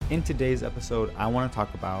In today's episode, I want to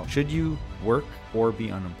talk about, should you work or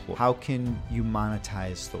be unemployed? How can you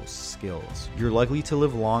monetize those skills? You're likely to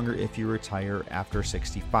live longer if you retire after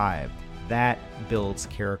 65. That builds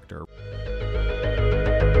character.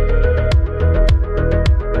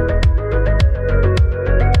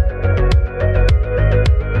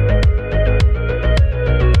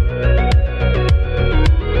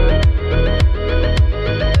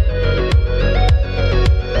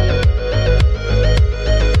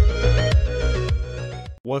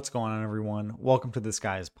 What's going on, everyone? Welcome to This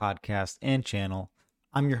Guy's podcast and channel.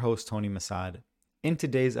 I'm your host, Tony Masad. In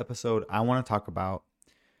today's episode, I want to talk about,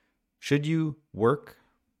 should you work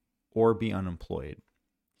or be unemployed?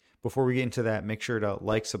 Before we get into that, make sure to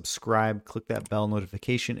like, subscribe, click that bell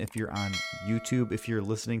notification if you're on YouTube. If you're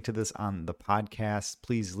listening to this on the podcast,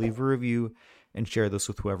 please leave a review and share this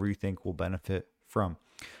with whoever you think will benefit from.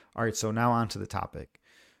 All right, so now on to the topic.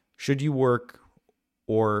 Should you work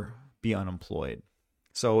or be unemployed?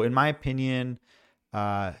 So in my opinion,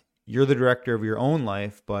 you're the director of your own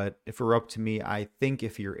life, but if it were up to me, I think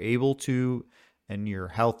if you're able to and you're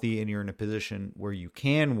healthy and you're in a position where you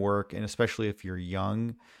can work, and especially if you're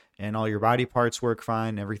young and all your body parts work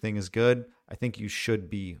fine, everything is good, I think you should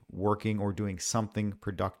be working or doing something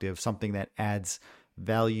productive, something that adds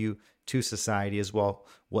value to society as well,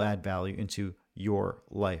 will add value into your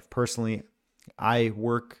life. Personally, I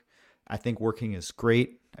work. I think working is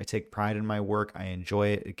great. I take pride in my work. I enjoy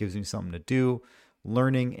it. It gives me something to do,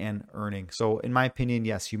 learning and earning. So in my opinion,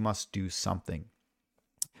 yes, you must do something.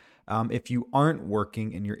 If you aren't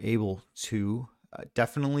working and you're able to,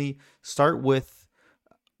 definitely start with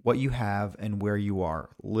what you have and where you are,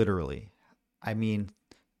 literally. I mean,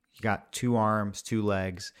 you got 2 arms, 2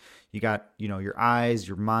 legs. You got, your eyes,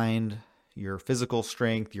 your mind, your physical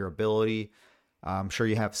strength, your ability. I'm sure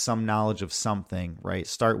you have some knowledge of something, right?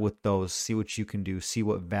 Start with those, see what you can do, see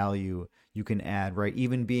what value you can add, right?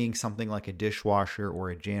 Even being something like a dishwasher or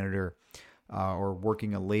a janitor or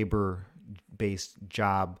working a labor-based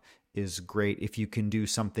job is great. If you can do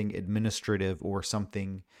something administrative or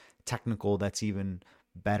something technical, that's even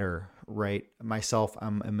better, right? Myself,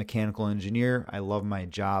 I'm a mechanical engineer. I love my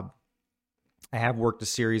job. I have worked a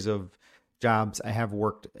series of jobs. I have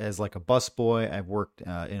worked as like a busboy. I've worked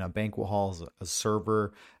in a banquet hall as a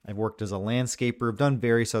server. I've worked as a landscaper. I've done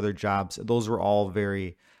various other jobs. Those were all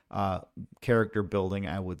very character building,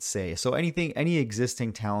 I would say. So any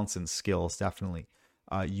existing talents and skills, definitely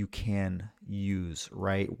you can use,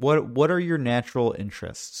 right? What are your natural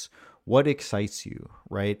interests? What excites you,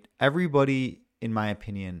 right? Everybody, in my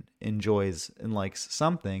opinion, enjoys and likes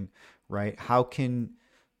something, right? How can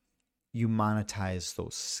you monetize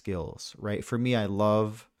those skills, right? For me, I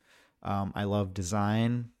love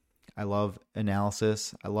design. I love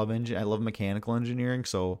analysis. I love mechanical engineering.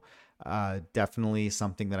 So definitely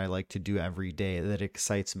something that I like to do every day that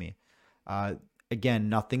excites me. Again,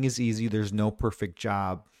 nothing is easy. There's no perfect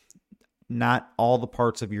job. Not all the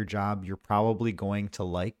parts of your job you're probably going to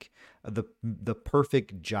like. The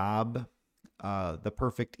perfect job, the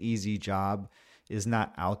perfect easy job is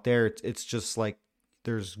not out there. It's just like,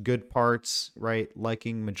 there's good parts, right?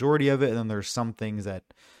 Liking majority of it. And then there's some things that,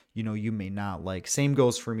 you may not like. Same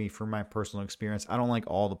goes for me, for my personal experience. I don't like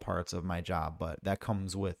all the parts of my job, but that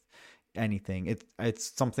comes with anything.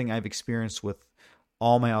 It's something I've experienced with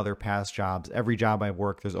all my other past jobs. Every job I've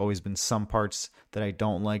worked, there's always been some parts that I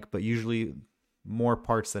don't like, but usually more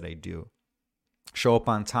parts that I do. Show up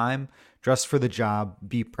on time, dress for the job,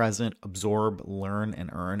 be present, absorb, learn, and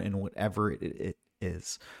earn in whatever it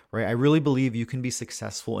is, right? I really believe you can be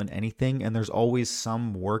successful in anything, and there's always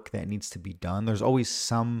some work that needs to be done. There's always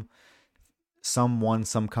some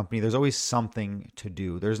company, there's always something to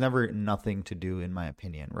do. There's never nothing to do, in my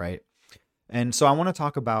opinion, right? And so I want to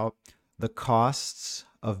talk about the costs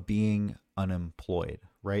of being unemployed,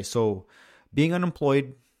 right? So being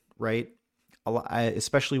unemployed, right?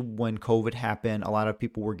 Especially when COVID happened, a lot of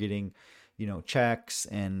people were getting checks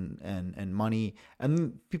and money,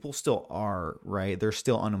 and people still are, right? There's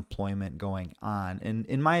still unemployment going on. And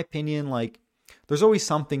in my opinion, like, there's always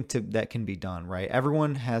something that can be done, right?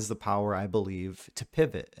 Everyone has the power, I believe, to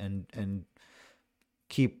pivot and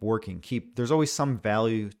keep working. There's always some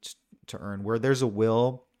value to earn. Where there's a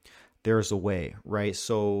will, there's a way, right?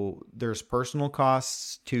 So there's personal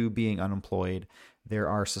costs to being unemployed. There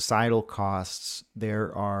are societal costs.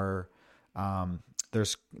 There are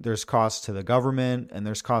there's costs to the government, and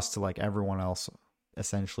there's costs to like everyone else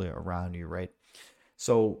essentially around you, right?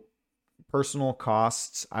 So personal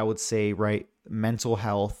costs, I would say, right? Mental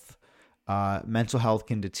health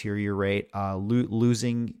can deteriorate,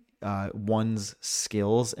 losing one's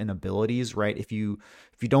skills and abilities, right? If you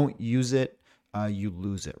don't use it you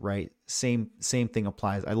lose it, right? Same thing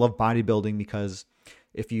applies. I love bodybuilding because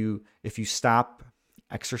if you stop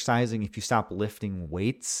exercising, if you stop lifting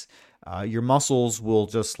weights, your muscles will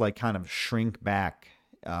just like kind of shrink back.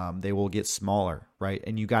 They will get smaller, right?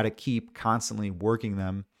 And you got to keep constantly working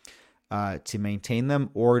them to maintain them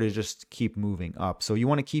or to just keep moving up. So you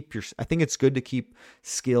want to keep I think it's good to keep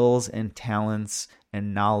skills and talents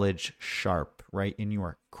and knowledge sharp, right, in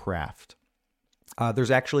your craft.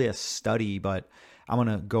 There's actually a study, but I'm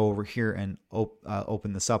going to go over here and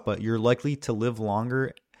open this up. But you're likely to live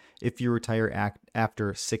longer if you retire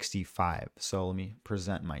after 65. So let me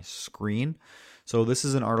present my screen. So this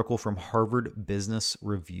is an article from Harvard Business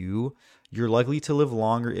Review. You're likely to live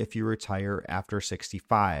longer if you retire after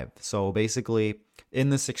 65. So basically, in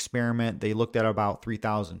this experiment, they looked at about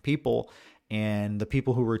 3,000 people, and the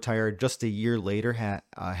people who retired just a year later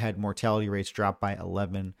had mortality rates drop by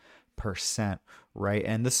 11%, right?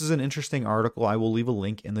 And this is an interesting article. I will leave a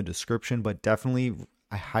link in the description, but definitely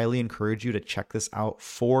I highly encourage you to check this out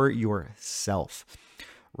for yourself,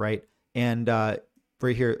 right? And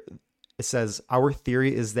right here, it says, our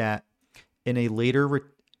theory is that a later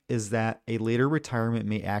retirement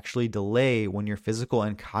may actually delay when your physical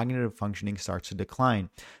and cognitive functioning starts to decline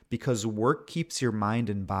because work keeps your mind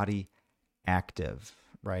and body active,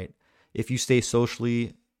 right? If you stay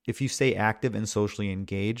active and socially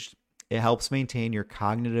engaged, it helps maintain your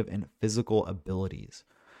cognitive and physical abilities.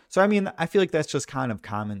 So, I mean, I feel like that's just kind of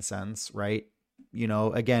common sense, right? You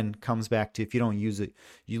know, again, comes back to if you don't use it,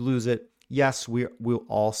 you lose it. Yes, we'll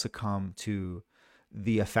all succumb to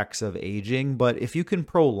the effects of aging, but if you can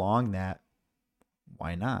prolong that,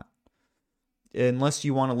 why not? Unless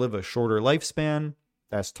you want to live a shorter lifespan,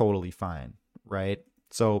 that's totally fine, right?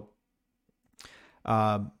 So,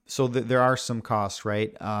 there are some costs,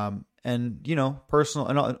 right? And you know,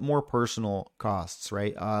 more personal costs,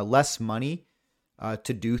 right? Less money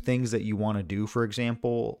to do things that you want to do. For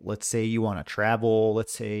example, let's say you want to travel.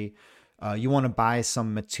 Let's say you want to buy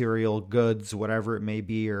some material goods, whatever it may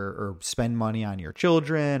be, or spend money on your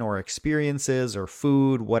children or experiences or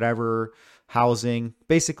food, whatever, housing,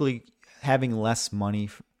 basically having less money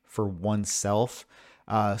for oneself.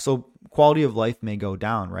 So quality of life may go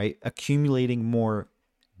down, right? Accumulating more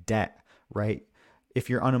debt, right? If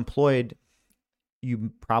you're unemployed,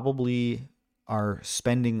 you probably are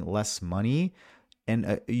spending less money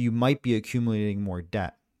and you might be accumulating more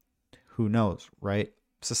debt. Who knows, right?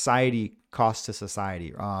 Cost to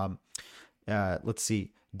society. Let's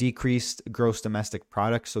see, decreased gross domestic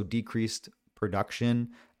product, so decreased production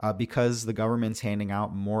because the government's handing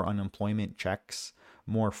out more unemployment checks,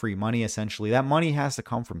 more free money. Essentially, that money has to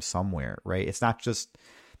come from somewhere, right? It's not just,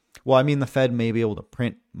 well, I mean, the Fed may be able to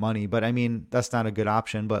print money, but I mean, that's not a good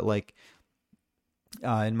option. But like,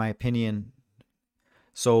 in my opinion,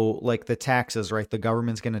 so like the taxes, right? The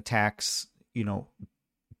government's going to tax, you know,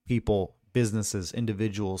 people, businesses,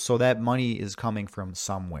 individuals. So that money is coming from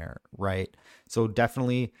somewhere, right? So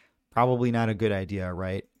definitely probably not a good idea,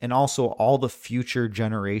 right? And also all the future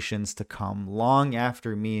generations to come long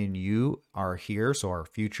after me and you are here. So our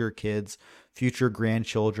future kids, future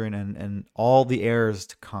grandchildren, and all the heirs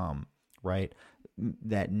to come, right?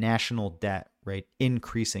 That national debt, right?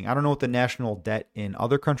 Increasing. I don't know what the national debt in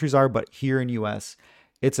other countries are, but here in US,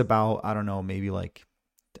 it's about, I don't know, maybe like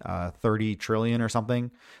 30 trillion or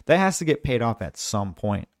something. That has to get paid off at some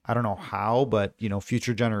point. I don't know how, but you know,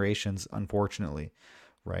 future generations, unfortunately,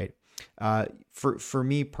 right? For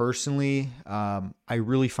me personally, I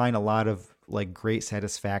really find a lot of like great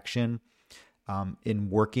satisfaction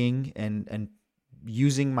in working and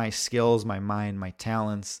using my skills, my mind, my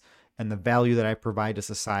talents, and the value that I provide to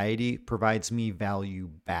society provides me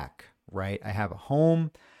value back, right? I have a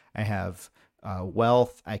home, I have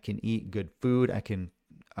wealth, I can eat good food, I can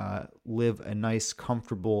live a nice,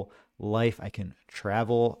 comfortable life. I can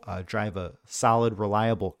travel, drive a solid,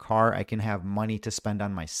 reliable car. I can have money to spend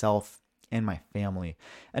on myself and my family.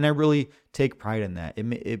 And I really take pride in that.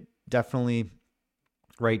 It definitely,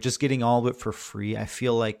 right, just getting all of it for free, I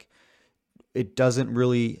feel like it doesn't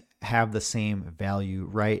really have the same value,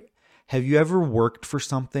 right? Have you ever worked for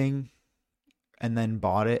something and then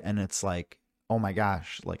bought it and it's like, oh my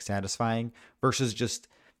gosh, like satisfying versus just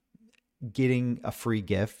getting a free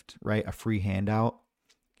gift, right? A free handout.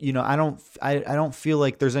 You know, I don't feel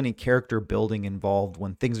like there's any character building involved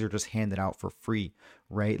when things are just handed out for free,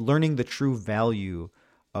 right? Learning the true value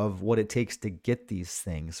of what it takes to get these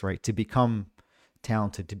things, right? To become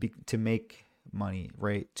talented, to make money,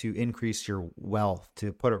 right? To increase your wealth,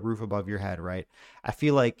 to put a roof above your head, right? I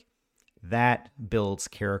feel like that builds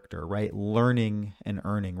character, right? Learning and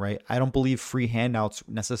earning, right? I don't believe free handouts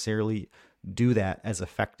necessarily do that as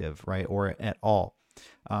effective, right? Or at all.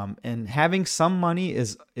 And having some money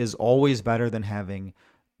is always better than having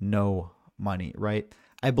no money, right?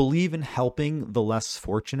 I believe in helping the less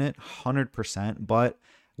fortunate 100%, but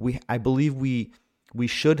I believe we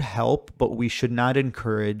should help, but we should not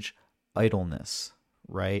encourage idleness,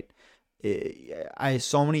 right?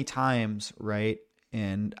 So many times, right?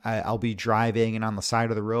 And I'll be driving and on the side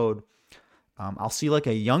of the road, I'll see like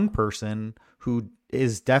a young person who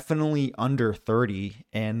is definitely under 30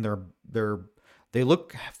 and they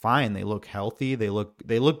look fine. They look healthy. They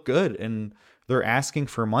look good, and they're asking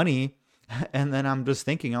for money. And then I'm just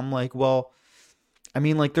thinking, I'm like, well, I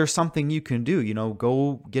mean, like there's something you can do,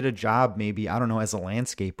 go get a job, maybe, I don't know, as a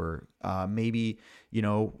landscaper, maybe,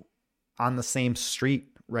 on the same street,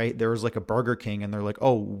 right? There was like a Burger King and they're like,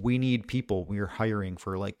 oh, we need people. We're hiring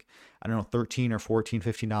for like, I don't know, $13 or $14,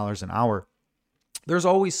 $15 an hour. There's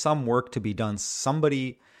always some work to be done.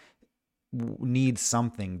 Somebody needs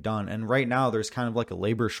something done. And right now there's kind of like a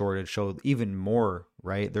labor shortage. So even more,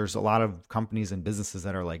 right? There's a lot of companies and businesses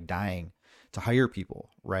that are like dying to hire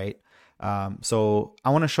people, right? So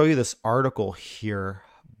I want to show you this article here,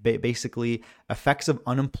 basically effects of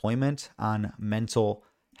unemployment on mental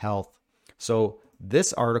health. So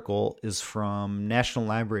this article is from National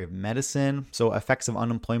Library of Medicine. So effects of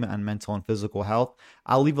unemployment on mental and physical health.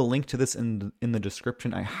 I'll leave a link to this in the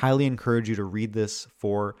description. I highly encourage you to read this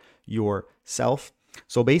for yourself.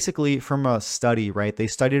 So basically from a study, right, they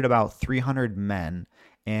studied about 300 men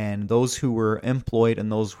and those who were employed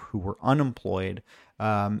and those who were unemployed.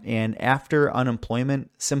 And after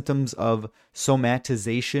unemployment, symptoms of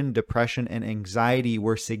somatization, depression, and anxiety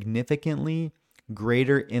were significantly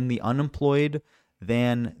greater in the unemployed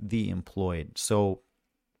than the employed. So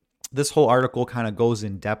this whole article kind of goes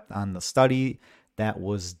in depth on the study that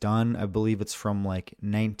was done. I believe it's from like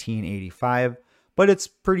 1985, but it's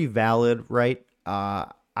pretty valid, right?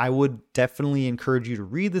 I would definitely encourage you to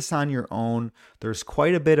read this on your own. There's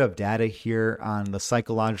quite a bit of data here on the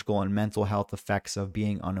psychological and mental health effects of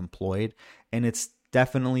being unemployed. And it's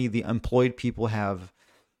definitely the employed people have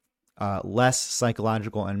less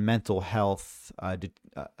psychological and mental health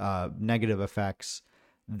negative effects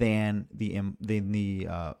than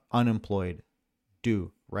the unemployed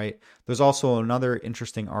do, right? There's also another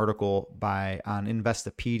interesting article on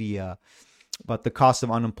Investopedia, but the cost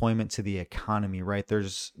of unemployment to the economy, right?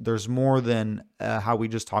 There's more than how we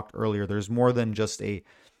just talked earlier. There's more than just a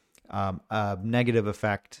negative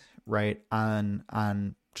effect, right,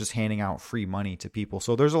 on just handing out free money to people.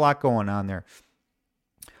 So there's a lot going on there.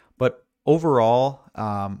 But overall,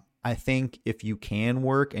 I think if you can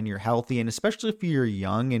work and you're healthy, and especially if you're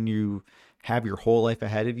young and you have your whole life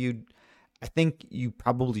ahead of you, I think you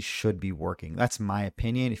probably should be working. That's my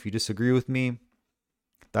opinion. If you disagree with me,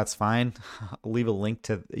 that's fine. I'll leave a link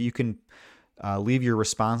you can leave your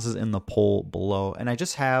responses in the poll below. And I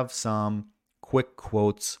just have some quick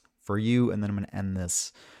quotes for you, and then I'm going to end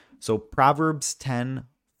this. So Proverbs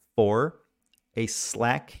 10:4, a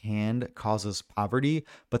slack hand causes poverty,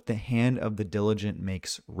 but the hand of the diligent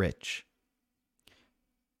makes rich.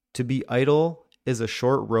 To be idle is a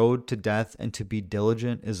short road to death, and to be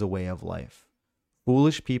diligent is a way of life.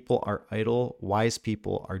 Foolish people are idle, wise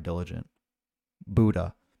people are diligent.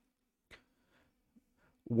 Buddha.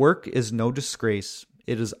 Work is no disgrace,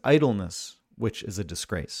 it is idleness which is a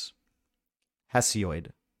disgrace.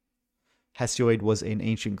 Hesiod. Hesiod was an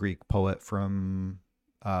ancient Greek poet from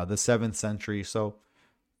the 7th century, so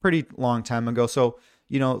pretty long time ago. So,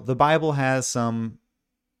 the Bible has some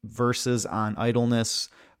verses on idleness.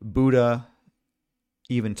 Buddha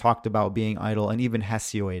even talked about being idle, and even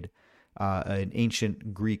Hesiod, an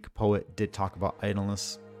ancient Greek poet, did talk about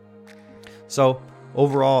idleness. So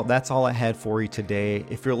overall, that's all I had for you today.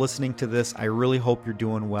 If you're listening to this, I really hope you're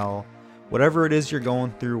doing well. Whatever it is you're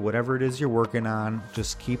going through, whatever it is you're working on,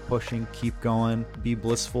 just keep pushing, keep going, be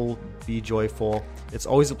blissful, be joyful. It's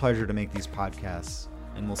always a pleasure to make these podcasts,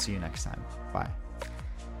 and we'll see you next time. Bye.